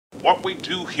What we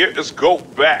do here is go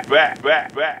back.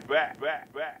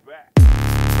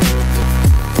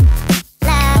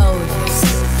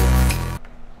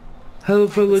 Hello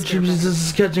fellow troops, this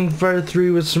is Catching Fire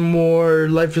 3 with some more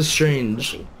Life is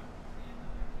Strange.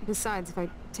 Besides, if I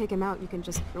take him out, you can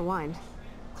just rewind.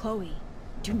 Chloe,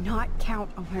 do not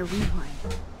count on my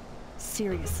rewind.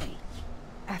 Seriously.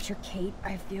 After Kate,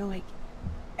 I feel like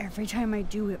every time I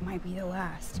do it might be the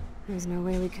last. There's no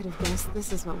way we could have guessed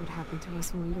this is what would happen to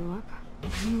us when we grew up.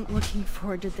 I'm looking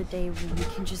forward to the day when we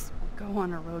can just go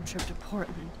on a road trip to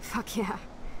Portland. Fuck yeah.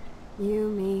 You,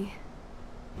 me,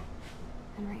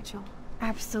 and Rachel.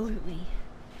 Absolutely.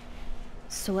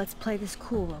 So let's play this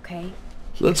cool, okay?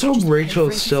 Let's hope Rachel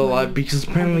is still alive because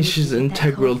apparently she's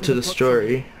integral to the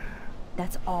story.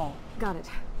 That's all. Got it.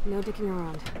 No dicking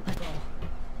around. Let's go.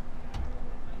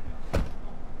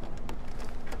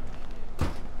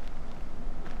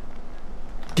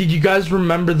 Did you guys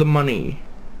remember the money?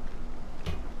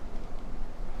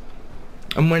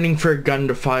 I'm waiting for a gun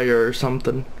to fire or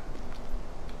something.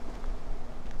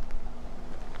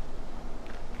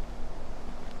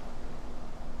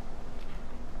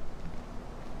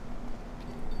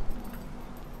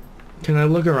 Can I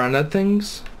look around at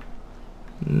things?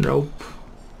 Nope.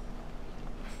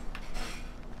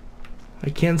 I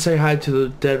can't say hi to the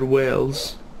dead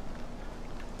whales.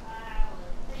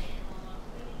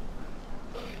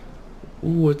 Ooh,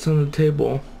 what's on the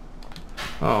table?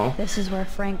 Oh. This is where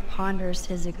Frank ponders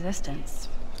his existence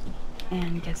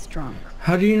and gets drunk.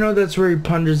 How do you know that's where he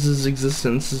ponders his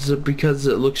existence? Is it because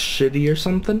it looks shitty or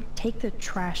something? Take the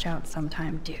trash out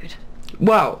sometime, dude.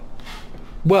 Well,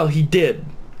 he did.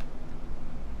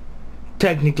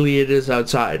 Technically, it is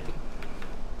outside.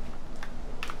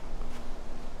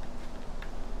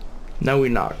 Now we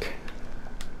knock.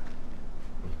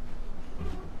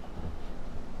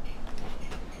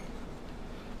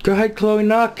 Go ahead, Chloe,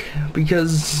 knock,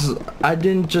 because I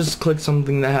didn't just click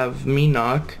something to have me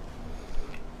knock.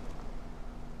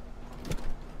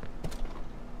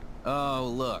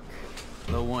 Oh, look.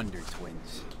 The Wonder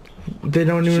Twins. They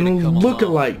don't even look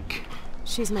alike.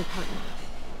 She's my partner.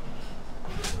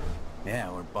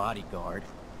 Yeah, we're bodyguard.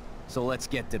 So let's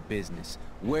get to business.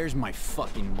 Where's my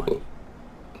fucking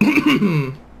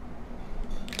money?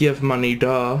 Give money,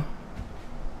 duh.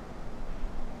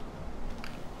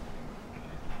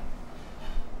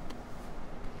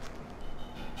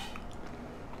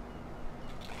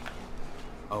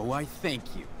 Oh, I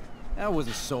thank you. That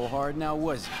wasn't so hard now,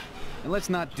 was it? And let's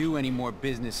not do any more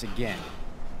business again.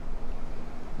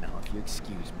 Now, if you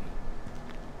excuse me.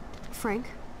 Frank?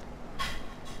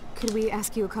 Could we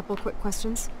ask you a couple quick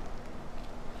questions?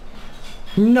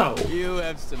 No. You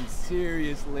have some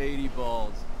serious lady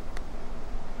balls.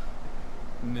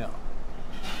 No.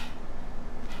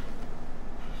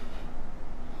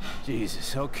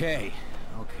 Jesus, okay.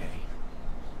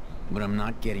 But I'm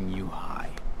not getting you high.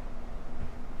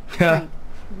 Frank,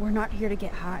 we're not here to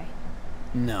get high.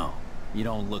 No, you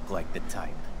don't look like the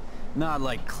type. Not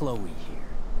like Chloe here.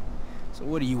 So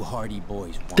what do you hardy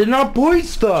boys want? They're not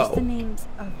boys, though. Just the names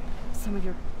of some of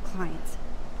your clients.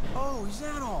 Oh, is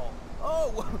that all?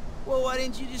 Oh, well, why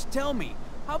didn't you just tell me?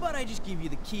 How about I just give you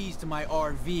the keys to my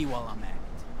RV while I'm at it?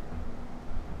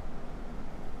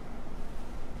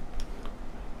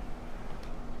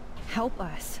 Help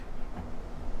us.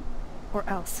 Or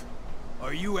else.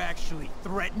 Are you actually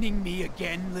threatening me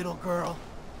again, little girl?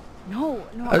 No,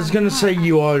 I was gonna say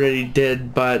you already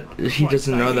did, but he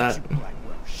doesn't know that. You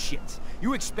Blackwell shits.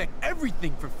 You expect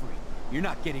everything for free. You're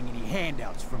not getting any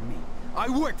handouts from me.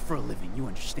 I work for a living, you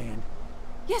understand?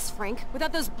 Yes, Frank.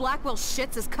 Without those Blackwell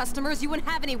shits as customers, you wouldn't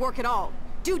have any work at all.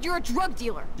 Dude, you're a drug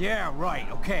dealer. Yeah, right,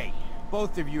 okay.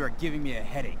 Both of you are giving me a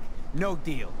headache. No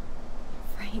deal.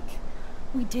 Frank,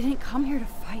 we didn't come here to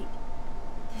fight.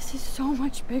 This is so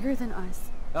much bigger than us.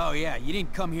 Oh yeah, you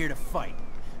didn't come here to fight.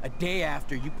 A day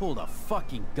after, you pulled a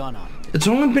fucking gun on me. It's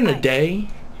only been a day.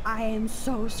 I am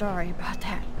so sorry about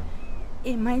that.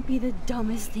 It might be the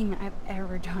dumbest thing I've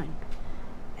ever done.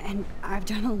 And I've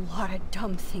done a lot of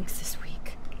dumb things this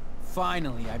week.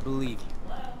 Finally, I believe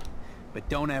you. But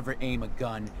don't ever aim a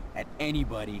gun at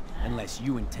anybody unless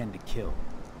you intend to kill.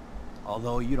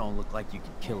 Although you don't look like you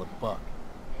could kill a buck.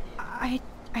 I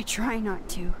try not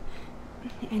to.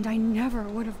 And I never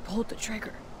would have pulled the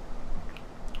trigger.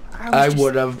 I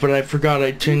would have, but I forgot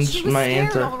I She changed was my scared,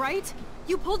 answer. all right?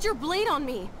 You pulled your blade on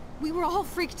me. We were all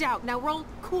freaked out. Now we're all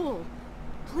cool.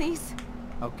 Please?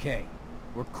 Okay,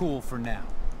 we're cool for now.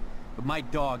 But my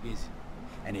dog isn't.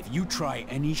 And if you try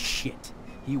any shit,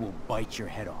 he will bite your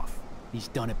head off. He's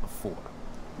done it before.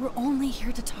 We're only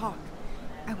here to talk.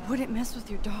 I wouldn't mess with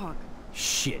your dog.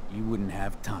 Shit, you wouldn't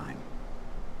have time.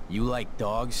 You like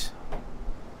dogs?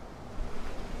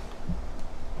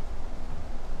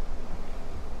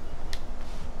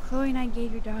 Chloe and I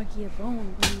gave your doggy a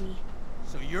bone when we...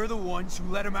 So you're the ones who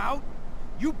let him out?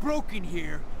 You broke in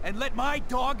here and let my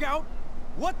dog out?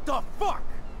 What the fuck?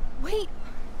 Wait!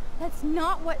 That's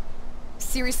not what...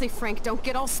 Seriously, Frank, don't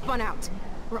get all spun out.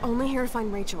 We're only here to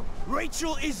find Rachel.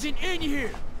 Rachel isn't in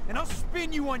here! And I'll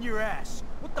spin you on your ass!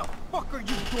 What the fuck are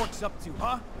you dorks up to,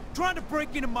 huh? Trying to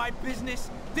break into my business?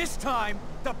 This time,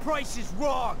 the price is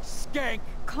wrong, skank!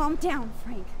 Calm down,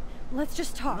 Frank. Let's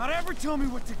just talk. Not ever tell me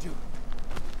what to do.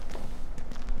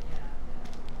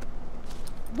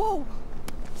 Whoa!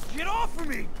 Get off of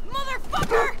me!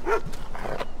 Motherfucker!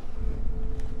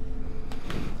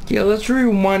 Yeah, let's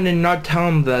rewind and not tell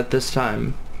him that this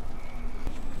time.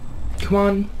 Come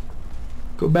on.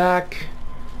 Go back.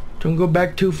 Don't go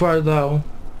back too far, though.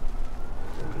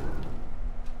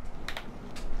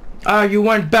 Ah, you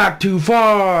went back too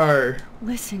far!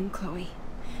 Listen, Chloe.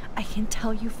 I can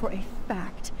tell you for a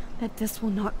fact that this will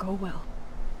not go well.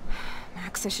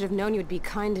 Max, I should have known you would be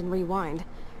kind and rewind.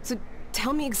 So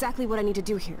tell me exactly what I need to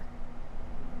do here.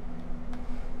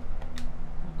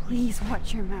 Please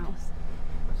watch your mouth.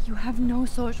 You have no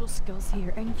social skills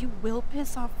here, and you will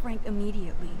piss off Frank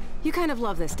immediately. You kind of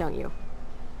love this, don't you?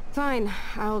 Fine,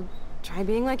 I'll try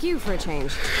being like you for a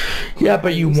change. Yeah,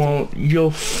 but you won't.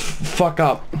 You'll fuck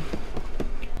up.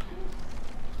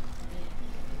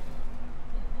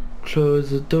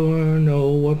 Close the door,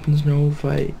 no weapons, no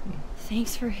fight.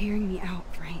 Thanks for hearing me out,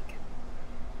 Frank.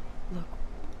 Look,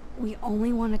 we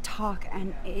only want to talk,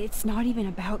 and it's not even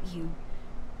about you.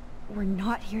 We're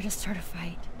not here to start a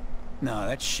fight. No,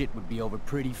 that shit would be over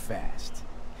pretty fast.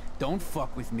 Don't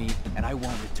fuck with me, and I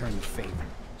won't return the favor.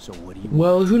 So what do you...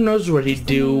 Well, who knows what he'd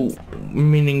do,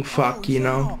 meaning fuck, you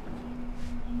know?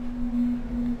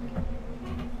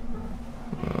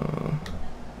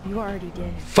 You already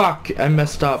did. Fuck, I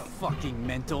messed up. Fucking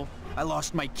mental. I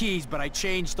lost my keys, but I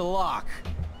changed the lock.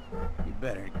 You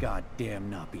better goddamn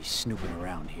not be snooping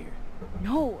around here.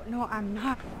 No, I'm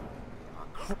not.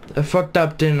 I fucked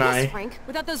up, didn't I? Yes, Frank.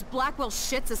 Without those Blackwell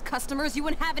shits as customers, you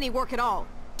wouldn't have any work at all.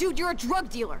 Dude, you're a drug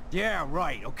dealer. Yeah,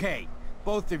 right, okay.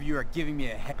 Both of you are giving me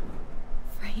a head...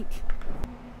 Frank.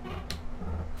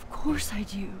 Of course I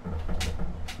do.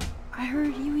 I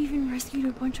heard you even rescued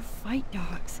a bunch of fight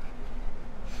dogs.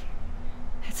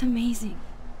 That's amazing.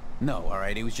 No,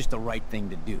 alright, it was just the right thing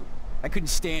to do. I couldn't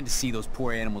stand to see those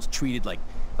poor animals treated like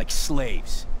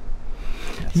slaves.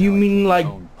 That's You how I mean came to like...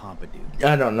 own Pompadour.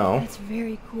 I don't know. That's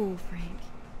very cool, Frank.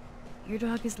 Your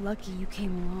dog is lucky you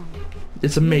came along.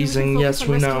 It's amazing, You really yes, focus on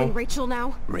we rescuing know. Rachel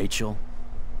now? Rachel?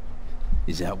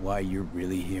 Is that why you're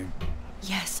really here?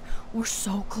 Yes, we're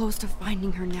so close to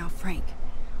finding her now, Frank.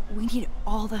 We need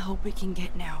all the help we can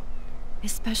get now.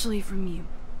 Especially from you.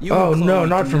 You Oh, and no, Chloe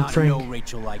not do from not Frank. know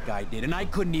Rachel like I did, and I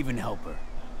couldn't even help her.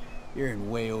 You're in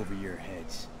way over your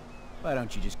heads. Why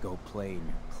don't you just go play in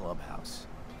your clubhouse?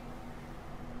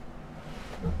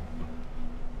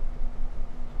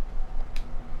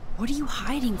 What are you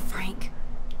hiding, Frank?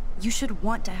 You should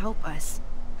want to help us,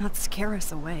 not scare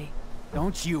us away.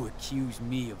 Don't you accuse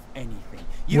me of anything.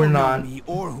 You We're don't not. know me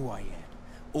or who I am,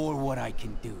 or what I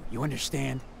can do. You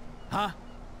understand? Huh?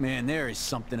 Man, there is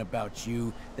something about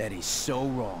you that is so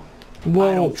wrong. I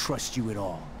Whoa. don't trust you at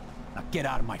all. Now get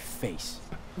out of my face.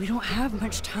 We don't have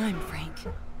much time, Frank.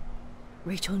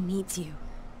 Rachel needs you.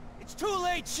 It's too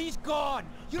late. She's gone.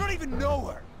 You don't even know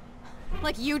her.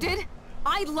 Like you did?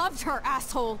 I loved her,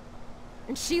 asshole.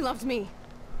 And she loved me.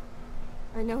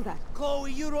 I know that.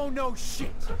 Chloe, you don't know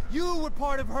shit. You were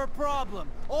part of her problem.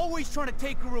 Always trying to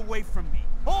take her away from me.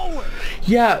 Always!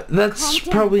 Yeah, that's Calm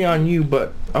down. probably on you,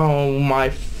 but oh my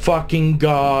fucking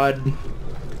god.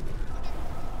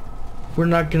 We're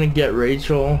not gonna get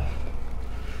Rachel.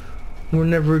 We're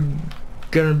never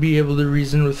gonna be able to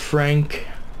reason with Frank.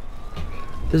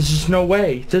 There's just no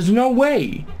way. There's no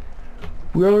way.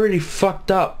 We're already fucked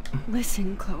up.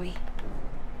 Listen, Chloe.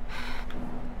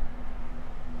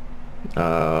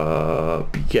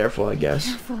 Be careful, I guess.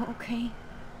 Careful, okay?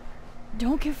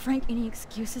 Don't give Frank any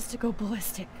excuses to go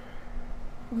ballistic.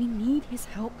 We need his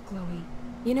help, Chloe.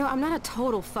 You know, I'm not a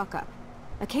total fuck-up.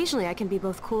 Occasionally I can be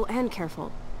both cool and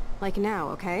careful. Like now,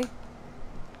 okay?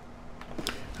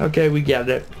 Okay, we get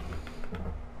it.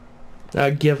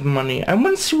 Give money. I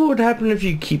want to see what would happen if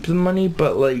you keep the money,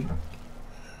 but like,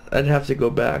 I'd have to go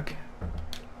back.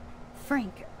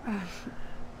 Frank,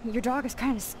 your dog is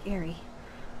kind of scary.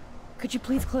 Could you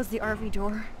please close the RV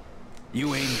door?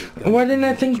 You aimed your gun Why at didn't me I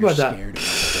like think you're about that? scared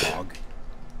of my dog.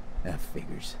 That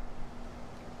figures.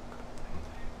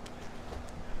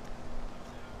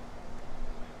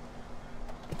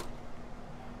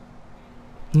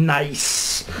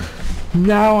 Nice.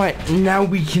 Now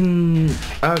we can.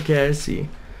 Okay, I see.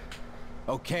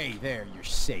 Okay, there, you're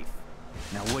safe.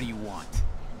 Now what do you want?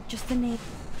 Just the name.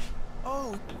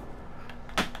 Oh,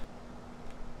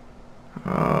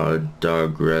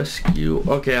 Dog rescue.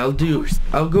 Okay, I'll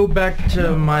go back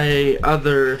to my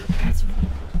other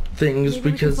things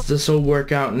because this will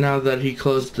work out now that he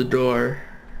closed the door.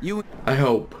 I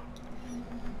hope.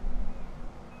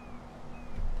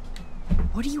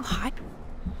 What are you hot?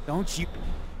 don't you...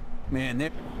 Man,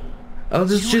 they're... I'll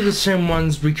just do the same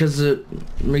ones because it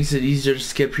makes it easier to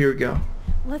skip. Here we go.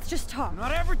 Let's just talk.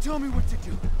 Not ever tell me what to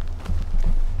do.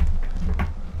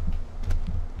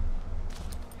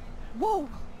 Whoa!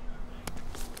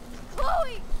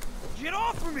 Chloe! Get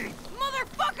off of me!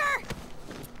 Motherfucker!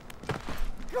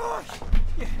 Gosh!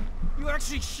 You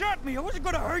actually shot me! I wasn't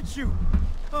gonna hurt you!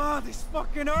 Oh, this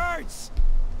fucking hurts!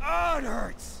 Oh, it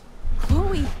hurts!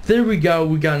 Chloe! There we go,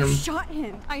 we got him. Shot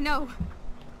him! I know.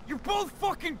 You're both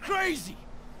fucking crazy!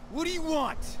 What do you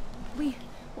want?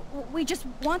 We just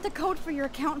want the code for your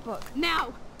account book.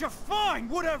 Now! You're fine,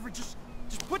 whatever, just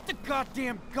put the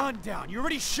goddamn gun down. You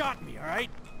already shot me, alright?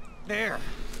 There.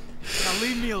 Now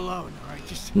leave me alone, alright?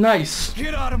 Just Nice.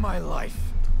 get out of my life.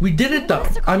 We did it though.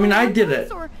 I mean, I did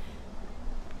it.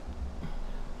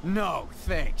 No,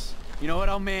 thanks. You know what?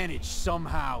 I'll manage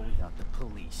somehow without the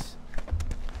police.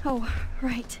 Oh,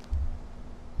 right.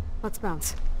 Let's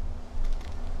bounce.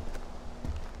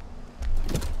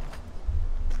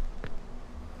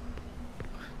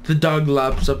 The dog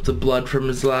laps up the blood from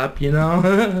his lap, you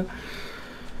know?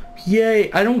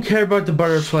 Yay, I don't care about the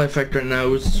butterfly effect right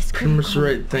now. It's This pretty much the could've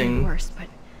right gone thing. Worse, but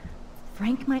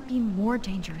Frank might be more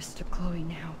dangerous to Chloe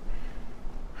now.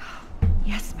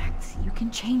 Yes, Max, you can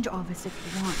change all this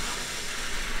if you want.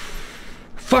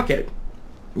 Fuck it.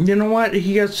 You know what?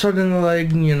 He got shot in the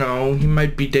leg, you know, he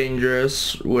might be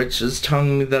dangerous, which is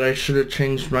telling me that I should have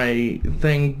changed my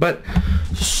thing, but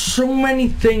so many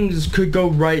things could go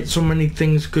right, so many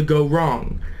things could go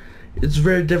wrong. It's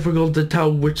very difficult to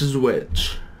tell which is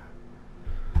which.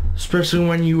 Especially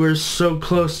when you were so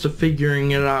close to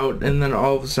figuring it out, and then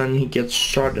all of a sudden he gets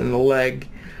shot in the leg.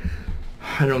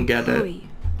 I don't get it. Chloe,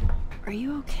 are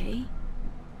you okay?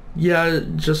 Yeah,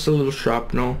 just a little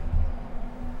shrapnel.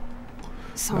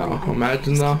 Sorry, Oh, I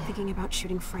imagine just though. keep thinking about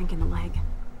shooting Frank in the leg.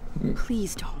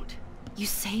 Please don't. You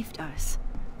saved us.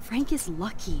 Frank is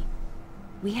lucky.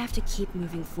 We have to keep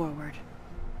moving forward.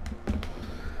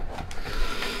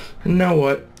 Now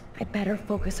what? I better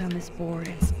focus on this board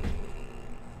and...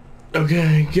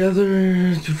 Okay,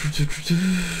 gather...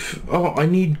 Oh, I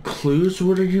need clues?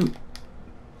 What are you...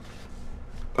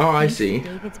 Oh, I Thanks to see.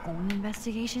 David's own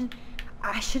investigation,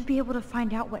 I should be able to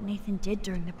find out what Nathan did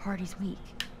during the party's week.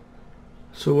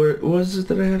 So what was it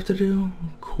that I have to do?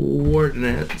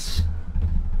 Coordinates.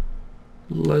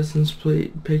 License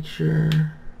plate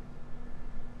picture.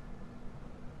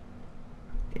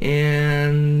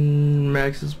 And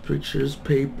Max's pictures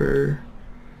paper.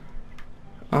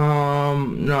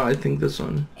 No, I think this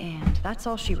one. And that's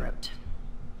all she wrote.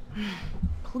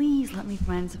 Please let me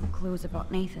find some clues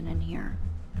about Nathan in here.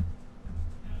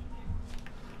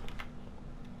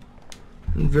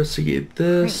 Investigate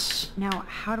this. Great. Now,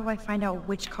 how do I find out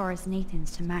which car is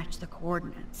Nathan's to match the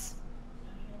coordinates?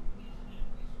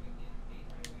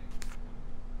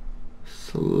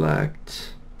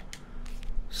 Select.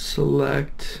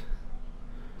 Select.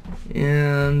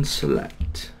 And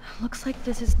select. Looks like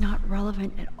this is not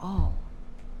relevant at all.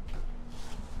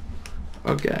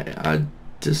 Okay, I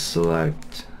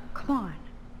deselect. Come on.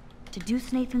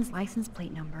 Deduce Nathan's license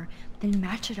plate number, then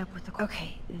match it up with the...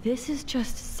 Okay, this is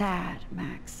just sad,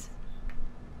 Max.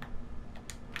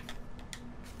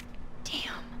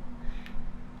 Damn.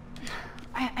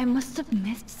 I must have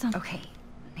missed some... Okay,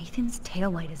 Nathan's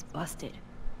taillight is busted.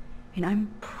 And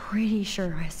I'm pretty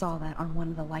sure I saw that on one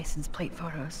of the license plate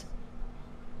photos.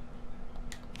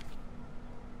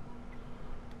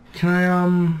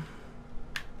 Can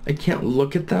I can't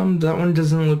look at them? That one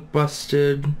doesn't look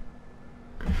busted.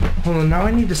 Hold on, now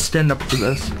I need to stand up for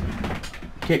this.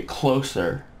 Get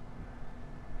closer.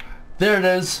 There it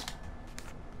is.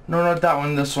 No, not that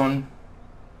one, this one.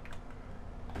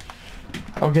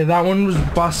 Okay, that one was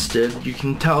busted. You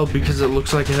can tell because it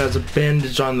looks like it has a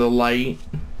bandage on the light.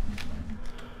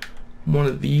 One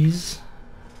of these.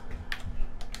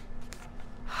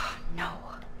 No.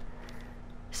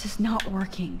 This is not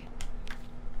working.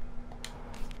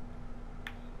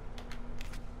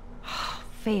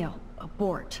 Fail.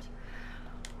 Abort.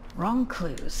 Wrong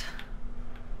clues.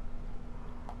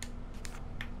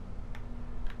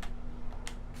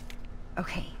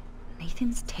 Okay,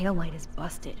 Nathan's taillight is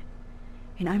busted.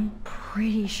 And I'm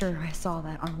pretty sure I saw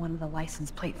that on one of the license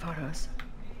plate photos.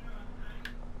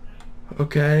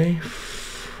 Okay,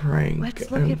 Frank.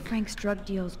 Let's look at Frank's drug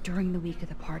deals during the week of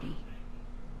the party.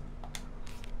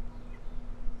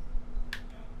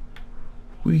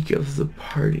 Week of the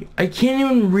party. I can't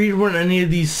even read what any of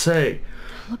these say.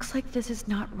 Looks like this is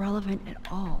not relevant at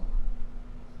all.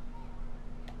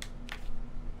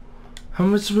 How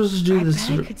am I supposed to do I this?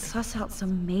 bet I could suss out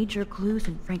some major clues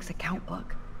in Frank's account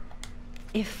book.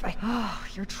 If I... Oh,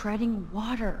 you're treading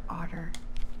water, Otter.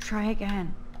 Try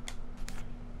again.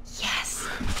 Yes!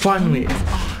 Finally. Game is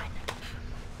on.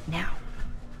 Now,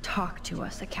 talk to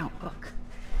us, account book.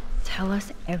 Tell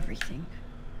us everything.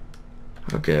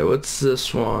 Okay, what's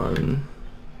this one?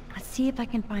 Let's see if I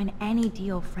can find any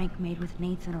deal Frank made with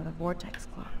Nathan or the Vortex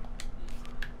Club.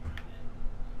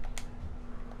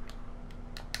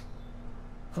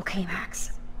 Okay,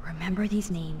 Max. Remember these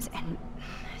names and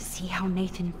see how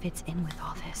Nathan fits in with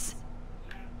all this.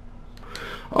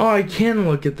 Oh, I can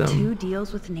look at them. 2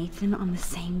 deals with Nathan on the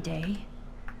same day?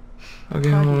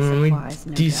 Okay, hold on, let me supplies,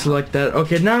 no deselect that.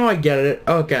 Okay, now I get it.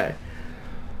 Okay.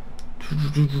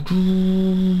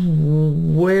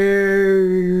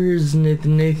 Where's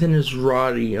Nathan? Nathan is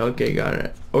Roddy. Okay, got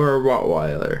it. Or a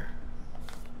Rottweiler.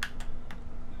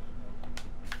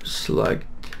 Select.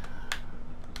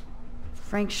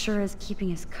 Frank sure is keeping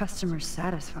his customers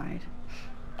satisfied.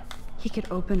 He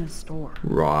could open a store.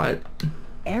 Rot.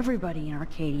 Everybody in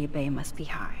Arcadia Bay must be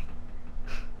high.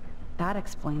 That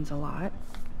explains a lot.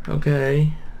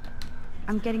 Okay.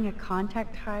 I'm getting a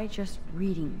contact high just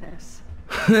reading this.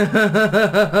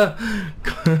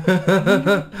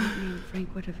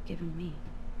 Frank would have given me.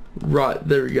 Rot,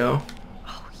 there we go.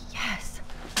 Oh, yes.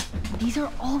 These are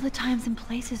all the times and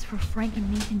places for Frank and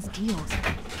Nathan's deals.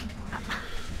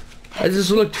 I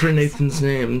just looked for Nathan's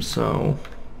name, so...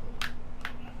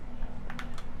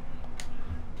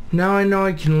 Now I know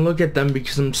I can look at them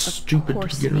because I'm stupid Of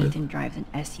course, to begin with. Nathan drives an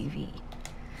SUV.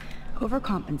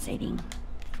 Overcompensating,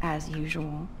 as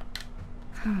usual.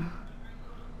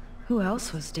 Who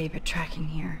else was David tracking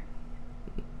here?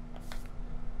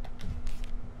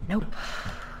 Nope.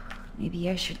 Maybe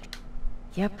I should...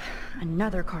 Yep,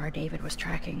 another car David was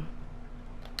tracking.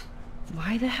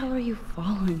 Why the hell are you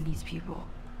following these people?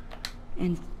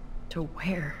 And to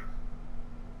where?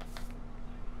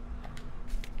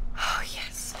 Oh,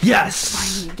 yes. Yes!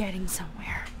 Finally getting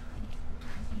somewhere.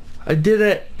 I did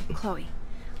it. Chloe,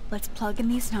 let's plug in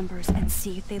these numbers and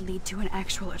see if they lead to an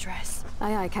actual address.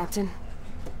 Aye, aye, Captain.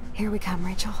 Here we come,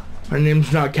 Rachel. My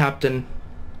name's not Captain.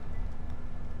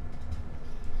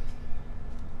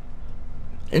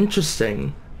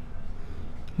 Interesting.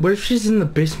 What if she's in the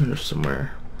basement or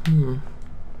somewhere?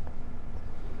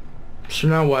 So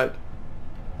now what?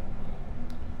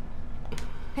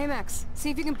 Hey, Max. See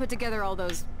if you can put together all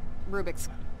those Rubik's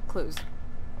clues.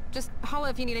 Just holla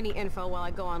if you need any info while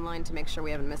I go online to make sure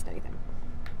we haven't missed anything.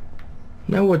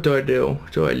 Now what do?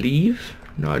 Do I leave?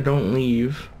 No, I don't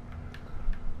leave.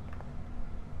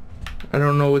 I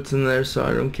don't know what's in there, so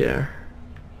I don't care.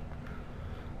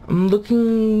 I'm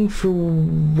looking for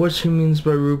what she means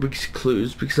by Rubik's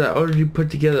clues because I already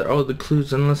put together all the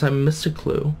clues unless I missed a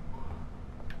clue.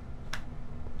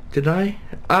 Did I?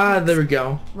 Ah, there we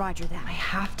go. Roger that. I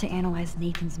have to analyze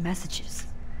Nathan's messages.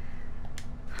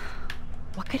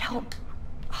 What could help?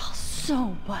 Oh,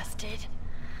 so busted.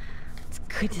 It's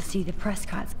good to see the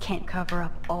Prescotts can't cover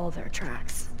up all their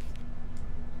tracks.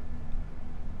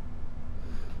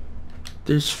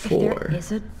 There's If 4. there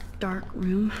is a dark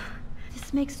room,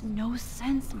 this makes no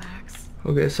sense, Max.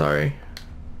 Okay, sorry.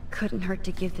 Couldn't hurt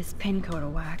to give this pin code a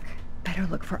whack. Better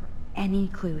look for any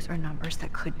clues or numbers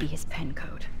that could be his pin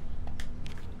code.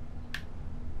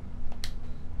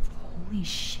 Holy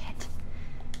shit.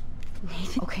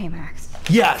 Nathan... Okay, Max.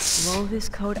 Yes! Blow this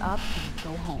code up and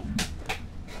go home.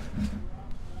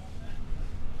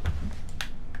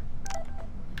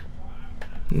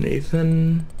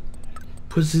 Nathan...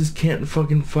 Pussies can't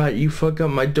fucking fight. You fuck up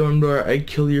my dorm door, I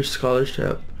kill your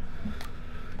scholarship.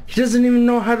 He doesn't even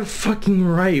know how to fucking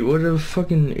write. What a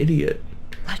fucking idiot.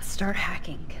 Let's start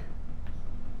hacking.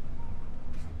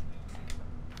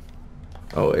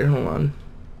 Oh wait, hold on.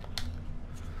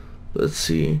 Let's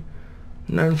see.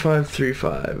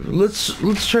 9535. Let's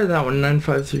try that one.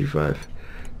 9535.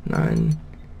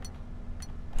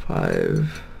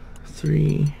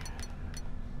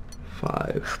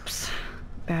 9535. Oops.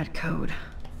 Bad code.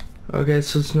 Okay,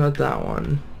 so it's not that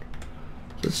one.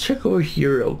 Let's check over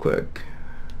here real quick.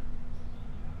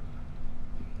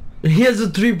 He has a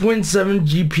 3.7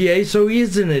 GPA, so he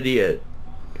is an idiot.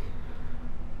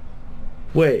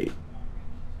 Wait.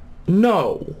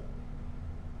 No.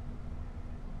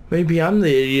 Maybe I'm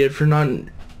the idiot for not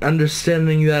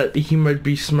understanding that he might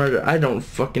be smarter. I don't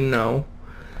fucking know.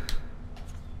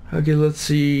 Okay, let's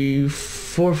see.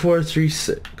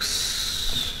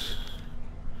 4436.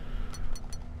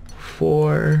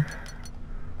 4,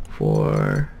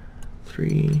 4,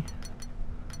 3,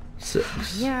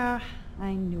 6. Yeah,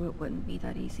 I knew it wouldn't be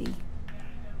that easy.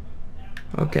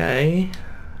 Okay.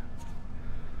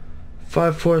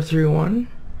 5431.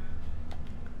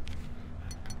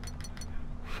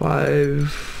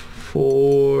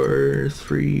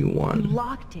 5431. You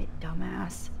locked it,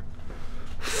 dumbass.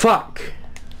 Fuck.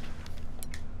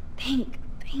 Think.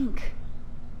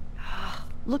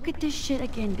 Look at this shit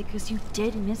again because you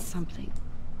did miss something.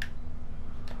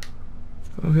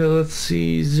 Okay, let's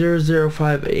see.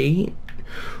 0058.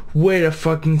 Wait a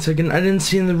fucking second. I didn't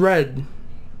see in the red.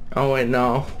 Oh wait,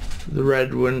 no. The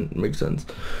red wouldn't make sense.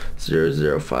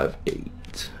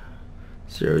 0058.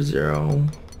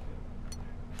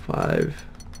 0058.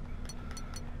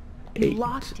 You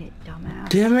locked it, dumbass.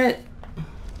 Damn it.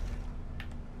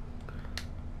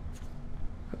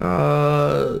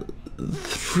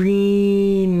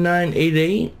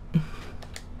 3988.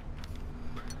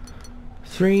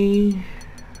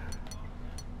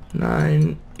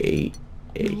 3988.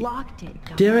 You locked it,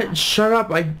 dumbass. Damn it, shut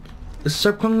up.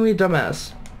 Stop calling me a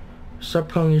dumbass. Stop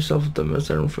calling yourself a dumbass.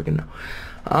 I don't freaking know.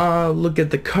 Look at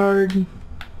the card.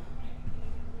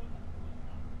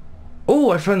 Oh,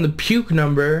 I found the puke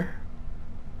number.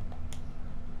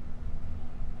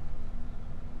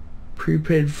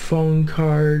 Prepaid phone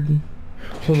card.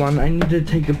 Hold on, I need to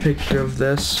take a picture of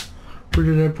this. Where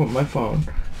did I put my phone?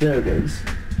 There it is.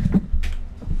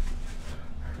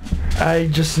 I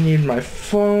just need my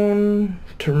phone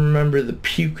to remember the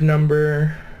puke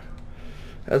number.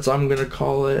 That's what I'm gonna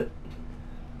call it.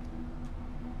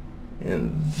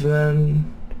 And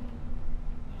then...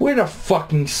 Wait a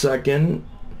fucking second.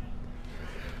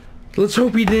 Let's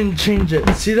hope he didn't change it.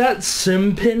 See that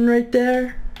SIM pin right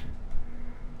there?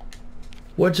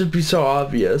 Watch it be so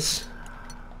obvious.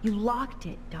 You locked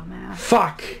it, dumbass.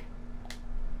 Fuck!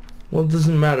 Well, it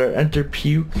doesn't matter. Enter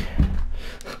puke.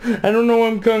 I don't know why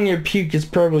I'm calling it puke. It's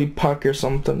probably puck or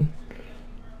something.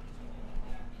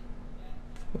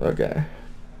 Okay.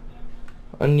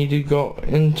 I need to go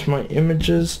into my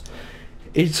images.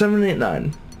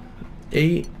 8789.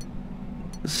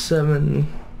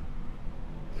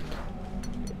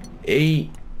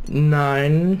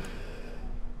 8789.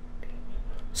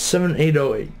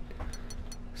 7808.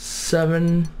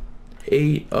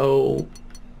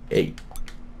 7808.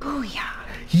 Booyah.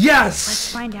 Yes!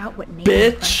 Let's find out what Nathan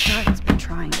Bitch. has been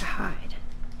trying to hide.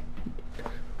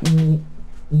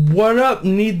 What up,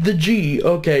 need the G?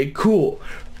 Okay, cool.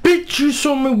 Bitch, you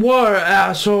sold me water,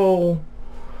 asshole.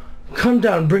 Come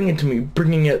down, bring it to me.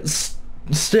 Bringing it.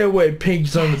 Stay away,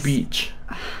 pigs on the beach.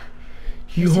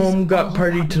 You This is home, all got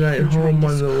party about tonight, Nathan trying home to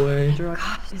on the way.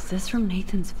 God, is this from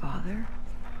Nathan's father?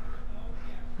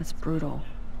 That's brutal.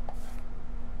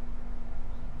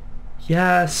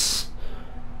 Yes.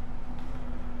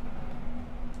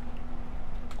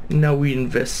 Now we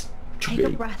invest. Take a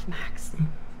breath, Max.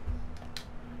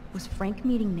 Was Frank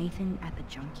meeting Nathan at the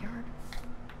junkyard?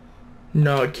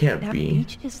 No, it can't That be.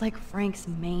 beach is like Frank's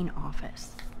main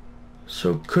office.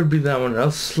 So it could be that one.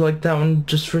 I'll select that one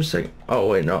just for a second. Oh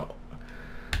wait, no.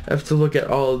 I have to look at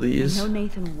all of I these. know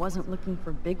Nathan wasn't looking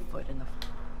for Bigfoot in the...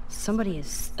 Somebody is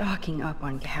stocking up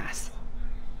on gas.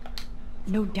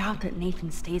 No doubt that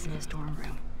Nathan stays in his dorm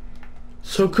room.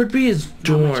 So it could be his Not much out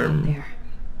dorm. there.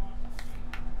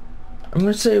 I'm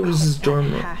gonna say it was his That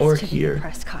dorm has or to be the here.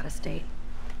 Prescott estate.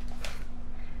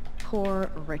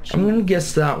 Poor Richie. I'm gonna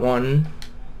guess that one.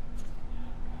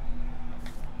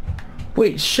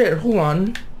 Wait, shit, hold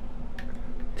on.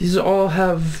 These all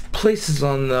have places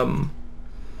on them.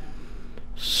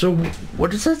 So,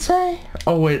 what does that say?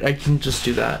 Oh wait, I can just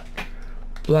do that.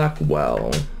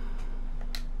 Blackwell.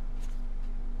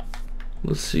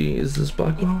 Let's see, is this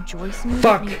Blackwell? If Joyce knew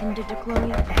Fuck! that Nathan did to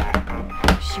Chloe,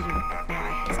 she would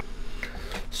cry.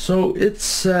 So it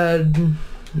said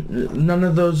none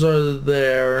of those are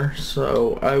there,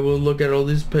 so I will look at all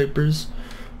these papers.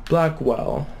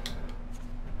 Blackwell.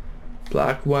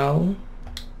 Blackwell.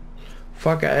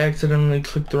 Fuck, I accidentally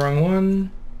clicked the wrong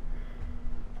one.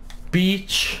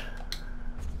 Beach.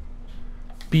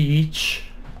 Beach.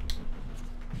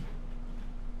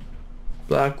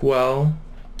 Blackwell.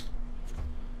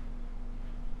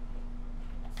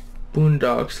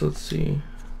 Boondocks, let's see.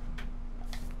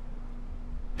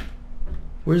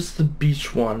 Where's the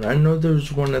beach one? I know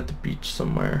there's one at the beach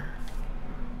somewhere.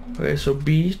 Okay, so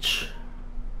beach.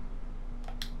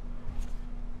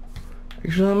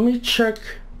 Actually, let me check.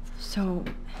 So,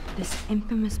 this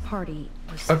infamous party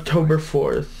was October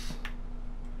 4th.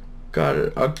 Got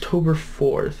it. October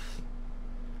 4th.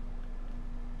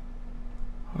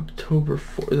 October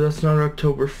 4th. That's not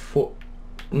October 4th.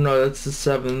 No, that's the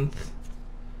 7th.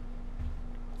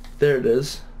 There it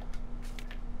is.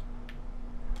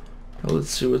 Now let's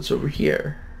see what's over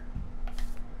here.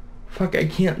 Fuck, I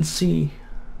can't see.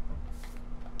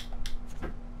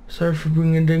 Sorry for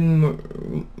bringing more,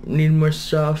 need more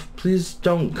stuff. Please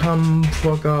don't come.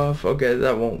 Fuck off. Okay,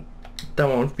 that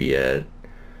won't be it.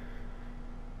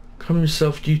 Calm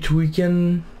yourself, you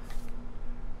tweaking.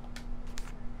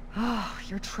 Oh,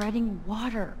 you're treading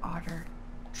water, Otter.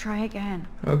 Try again.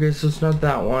 Okay, so it's not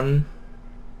that one.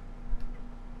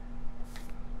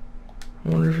 I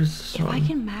wonder if it's this If one. I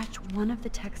can match one of the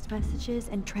text messages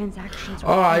and transactions.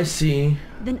 Oh, I see.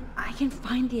 Then I can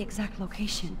find the exact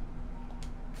location.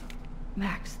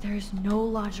 Max, there's no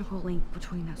logical link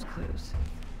between those clues.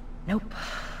 Nope.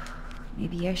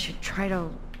 Maybe I should try to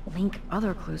link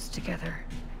other clues together.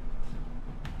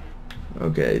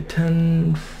 Okay,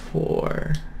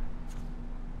 10-4.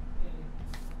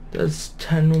 That's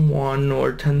 10-1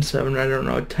 or 10-7, I don't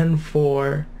know.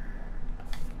 10-4.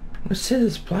 Let's say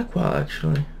this Blackwell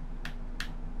actually.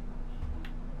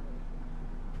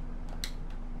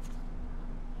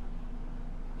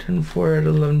 (10-4) at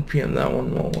 11 p.m. That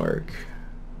one won't work.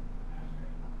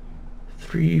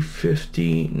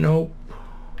 3:50. Nope.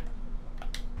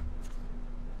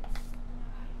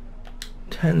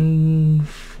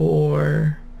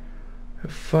 10-4.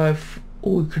 5.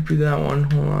 Oh, it could be that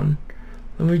one. Hold on.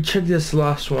 Let me check this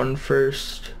last one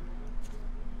first.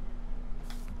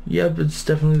 Yep, it's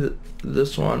definitely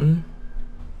this one.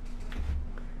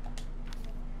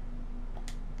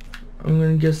 I'm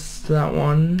gonna guess that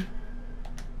one.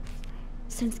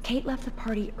 Since Kate left the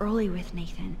party early with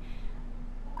Nathan,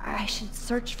 I should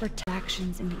search for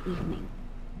actions in the evening.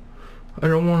 I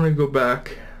don't want to go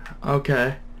back.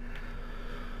 Okay.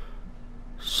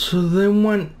 So they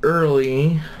went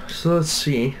early. So let's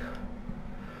see.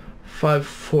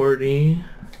 5:40.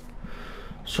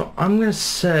 So I'm gonna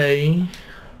say,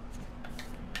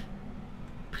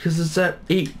 because it's at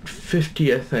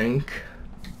 8:50, I think.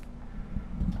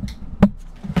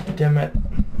 Damn it.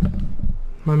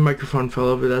 My microphone fell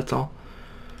over, that's all.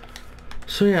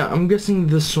 So yeah, I'm guessing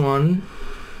this one.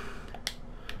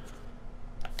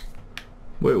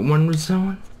 Wait, when was that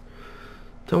one?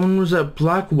 That one was at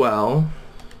Blackwell.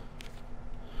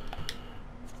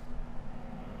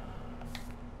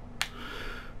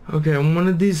 Okay, and one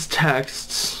of these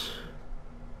texts.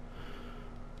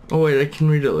 Oh wait, I can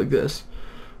read it like this.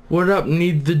 What up,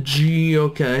 need the G?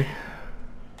 Okay.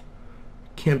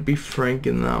 Can't be Frank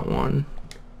in that one.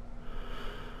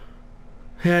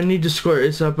 Hey, I need to score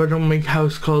ASAP. I don't make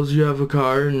house calls. You have a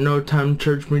car. No time to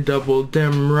charge me double.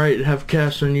 Damn right, have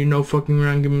cash on you. No fucking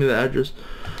around. Give me the address.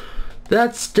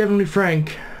 That's definitely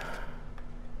Frank.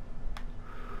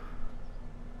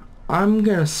 I'm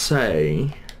gonna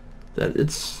say that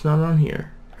it's not on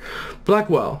here.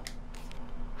 Blackwell.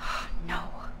 No.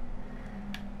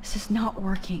 This is not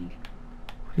working.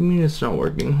 What do you mean it's not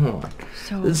working? Hold on.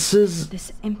 So, This is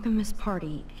this infamous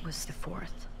party was the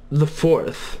 4th. the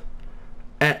 4th.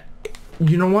 At,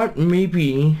 you know what?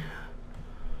 Maybe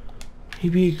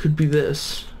it could be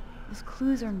this. These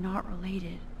clues are not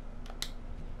related.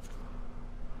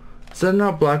 Is that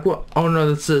not Blackwell? Oh no,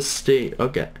 that's the state.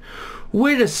 Okay.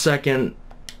 Wait a second.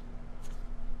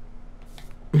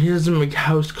 He doesn't make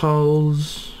house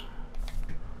calls.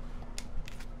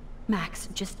 Max,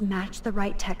 just match the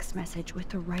right text message with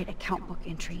the right account book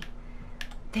entry.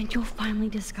 Then you'll finally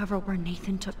discover where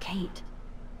Nathan took Kate.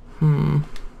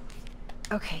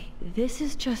 Okay, this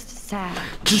is just sad.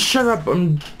 Just shut up.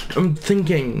 I'm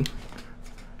thinking.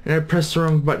 And I pressed the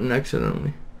wrong button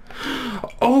accidentally.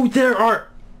 Oh, there are.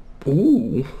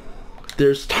 Ooh.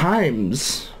 There's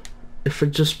times. If I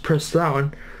just press that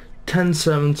one.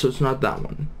 10-7, so it's not that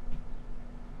one.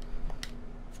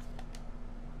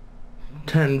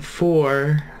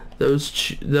 10-4.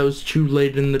 That was too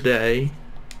late in the day.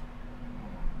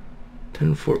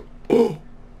 10-4. Oh!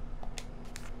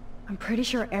 I'm pretty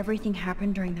sure everything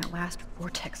happened during that last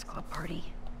Vortex Club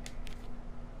party.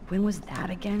 When was that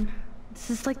again? This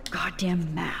is like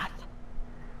goddamn math.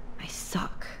 I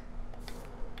suck.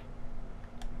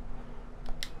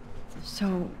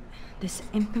 So, this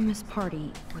infamous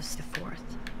party was the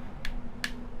 4th.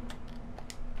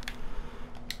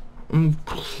 I'm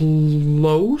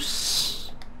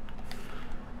close.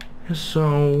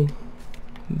 So,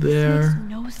 there. This makes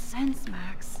no sense,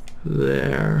 Max.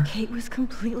 There. Kate was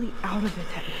completely out of it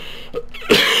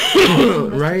that night.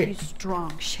 Right?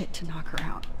 Strong shit to knock her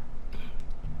out.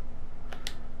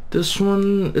 This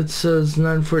one, it says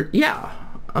 9:40. Yeah,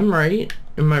 I'm right.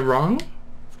 Am I wrong?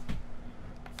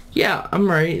 Yeah, I'm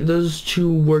right. Those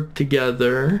two work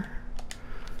together.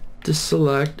 To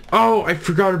select. Oh, I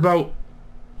forgot about...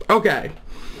 Okay.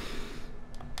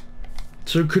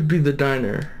 So it could be the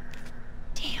diner.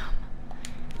 Damn.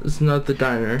 It's not the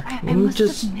diner. I Let me must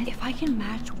just... admit, if I can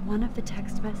match one of the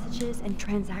text messages and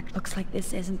transact, looks like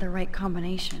this isn't the right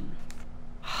combination.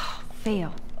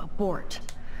 Fail. Abort.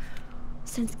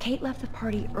 Since Kate left the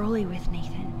party early with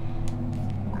Nathan,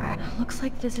 looks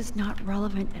like this is not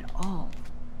relevant at all.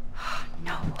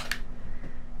 No.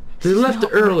 They left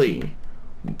early.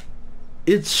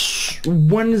 It's...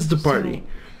 When is the party?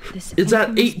 So, it's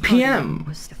at 8 p.m.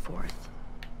 Was the 4th.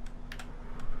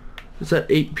 It's at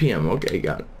 8 p.m. Okay,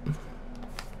 got it.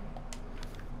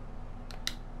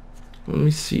 Let me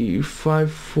see.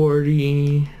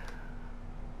 5:40...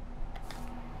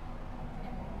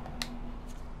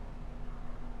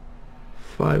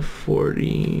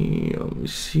 5:40. Let me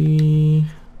see.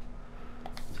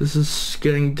 This is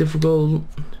getting difficult.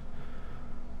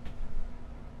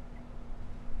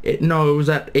 No, it was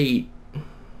at 8. It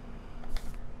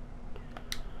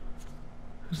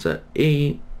was at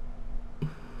 8.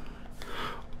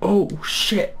 Oh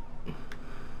shit.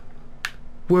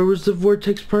 Where was the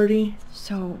Vortex party?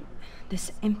 So,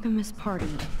 this infamous party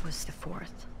was the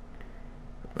 4th.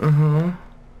 Uh-huh.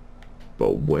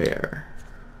 But where?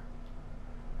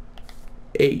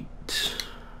 8.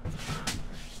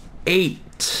 8.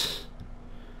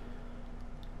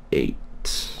 8.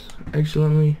 Actually,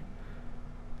 let me...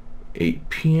 8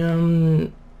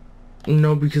 p.m.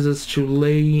 No, because it's too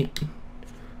late.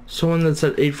 Someone that's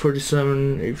at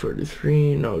 8:47,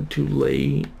 8:43. No, too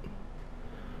late.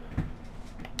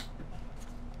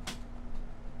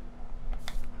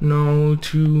 No,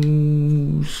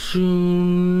 too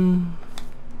soon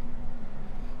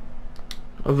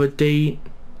of a date.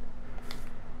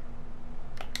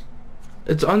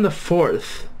 It's on the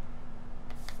 4th.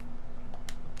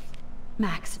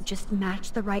 Max, just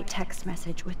match the right text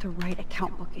message with the right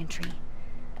account book entry.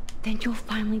 Then you'll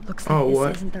finally look like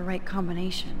this isn't the right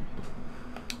combination.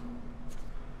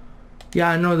 Yeah,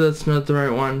 I know that's not the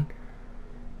right one.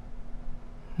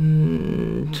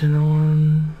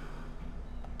 10:01.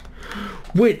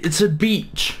 Wait, it's a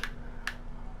beach.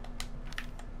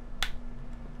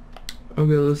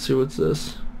 Okay, let's see what's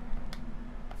this.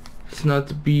 It's not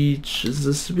the beach. Is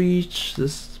this the beach?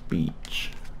 This is the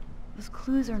beach. Those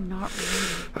clues are not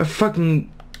related. I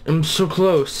fucking am so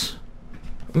close.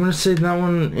 I'm gonna say that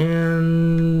one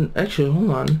and... Actually, hold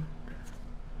on.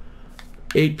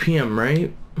 8 p.m.,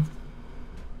 right?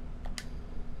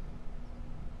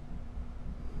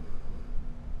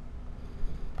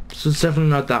 So it's definitely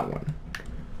not that one.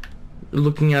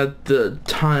 Looking at the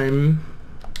time...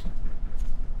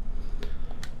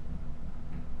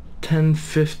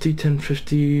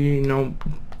 10:50, no,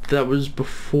 that was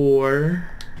before.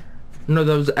 No,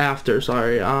 that was after,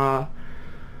 sorry.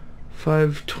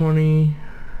 5:20.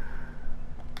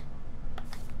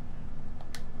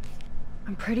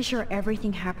 I'm pretty sure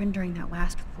everything happened during that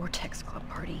last Vortex Club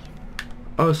party.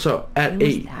 Oh, so at When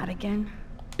 8. was that again?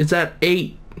 It's at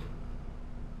 8.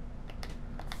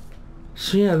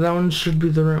 So yeah, that one should be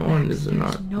the right one, is it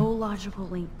not? There's no logical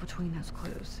link between those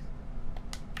clues.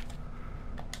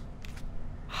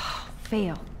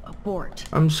 Fail. Abort.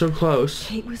 I'm so close.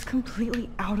 Kate was completely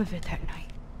out of it that night.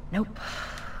 Nope.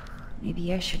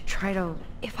 Maybe I should try to...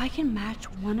 If I can match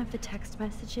one of the text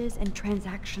messages and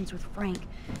transactions with Frank,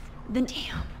 then...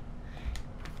 Damn.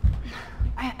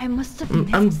 I must have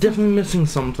missed I'm definitely something. missing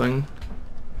something.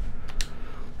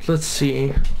 Let's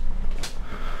see.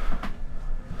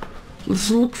 Let's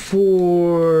look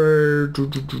for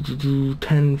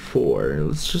 10-4.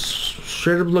 Let's just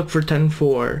straight up look for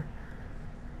 10-4.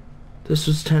 This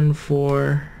was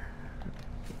 10-4.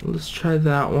 Let's try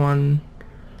that one.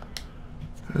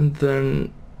 And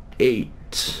then 8.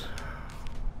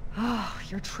 Oh,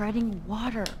 you're treading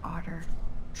water, Otter.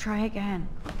 Try again.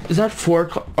 Is that 4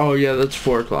 o'clock? Oh yeah, that's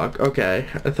 4 o'clock. Okay.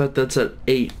 I thought that's at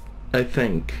 8, I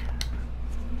think.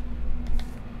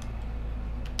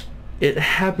 It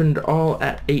happened all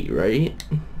at 8, right?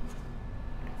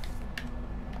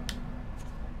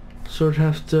 So it'd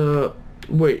have to...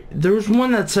 Wait, there was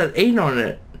one that said 8 on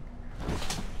it.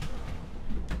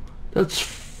 That's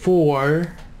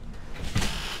 4.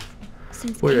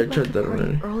 Since Wait, I Kate tried left the that party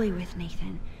already. early with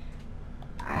Nathan,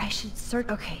 I should search...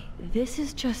 Okay, this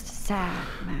is just sad,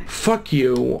 Max. Fuck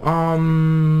you.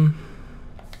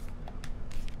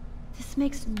 This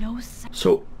makes no sense.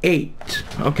 So 8.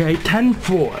 Okay,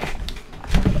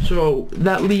 10-4. So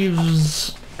that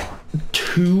leaves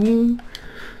 2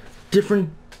 different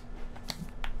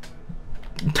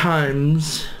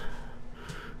times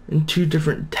in 2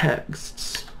 different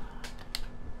texts.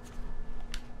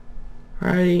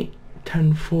 Right?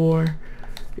 10-4.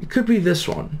 It could be this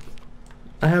one.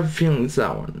 I have a feeling it's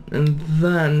that one. And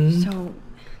then... So,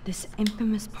 this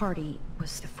infamous party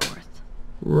was the 4th.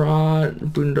 Rot,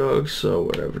 Boondocks, so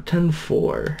whatever.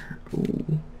 10-4.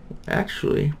 Ooh.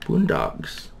 Actually,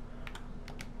 Boondocks.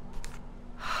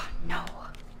 No.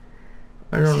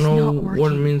 I don't This is know not what it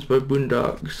working. means by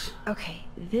Boondocks. Okay,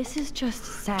 this is just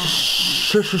sad.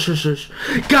 Shush, shush, shush, shush.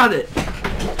 Got it!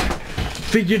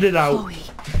 Figured it out. Chloe,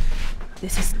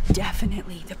 this is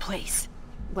definitely the place.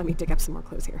 Let me dig up some more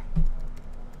clues here.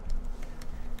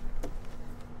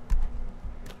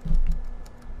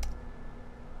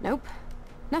 Nope.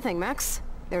 Nothing, Max.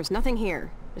 There's nothing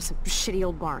here. Just a shitty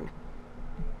old barn.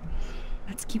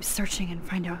 Let's keep searching and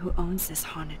find out who owns this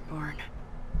haunted barn.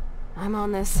 I'm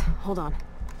on this. Hold on.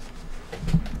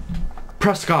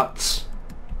 Prescott's.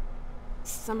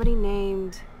 Somebody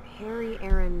named Harry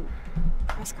Aaron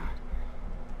Prescott.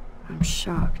 I'm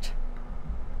shocked.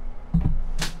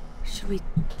 Should we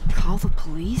call the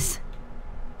police?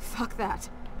 Fuck that.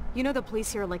 You know the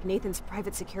police here are like Nathan's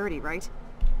private security, right?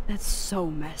 That's so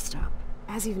messed up.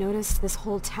 As you've noticed, this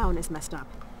whole town is messed up.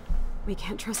 We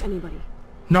can't trust anybody.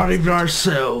 Not even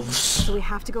ourselves. So we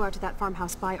have to go out to that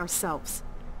farmhouse by ourselves.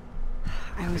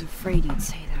 I was afraid you'd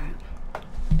say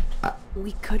that.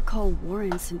 We could call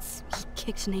Warren since he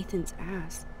kicked Nathan's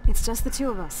ass. It's just the 2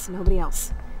 of us, nobody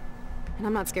else. And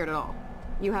I'm not scared at all.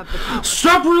 You have the power.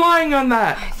 Stop relying on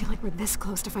that! I feel like we're this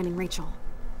close to finding Rachel.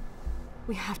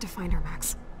 We have to find her,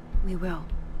 Max. We will.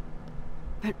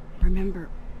 But remember,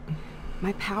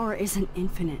 my power isn't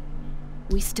infinite.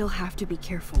 We still have to be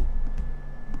careful.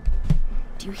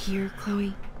 Do you hear,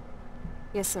 Chloe?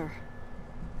 Yes, sir.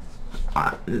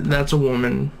 That's a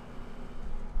woman.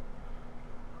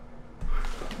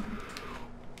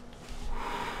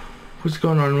 What's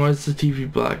going on? Why is the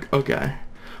TV black? Okay.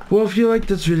 Well, if you like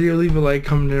this video, leave a like,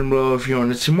 comment down below if you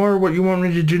want to see more. What you want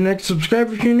me to do next.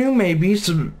 Subscribe if you're new, maybe.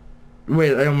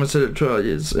 Wait, I almost said it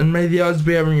twice. And may the odds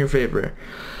be ever in your favor.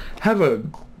 Have a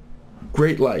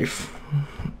great life.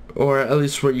 Or at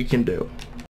least what you can do.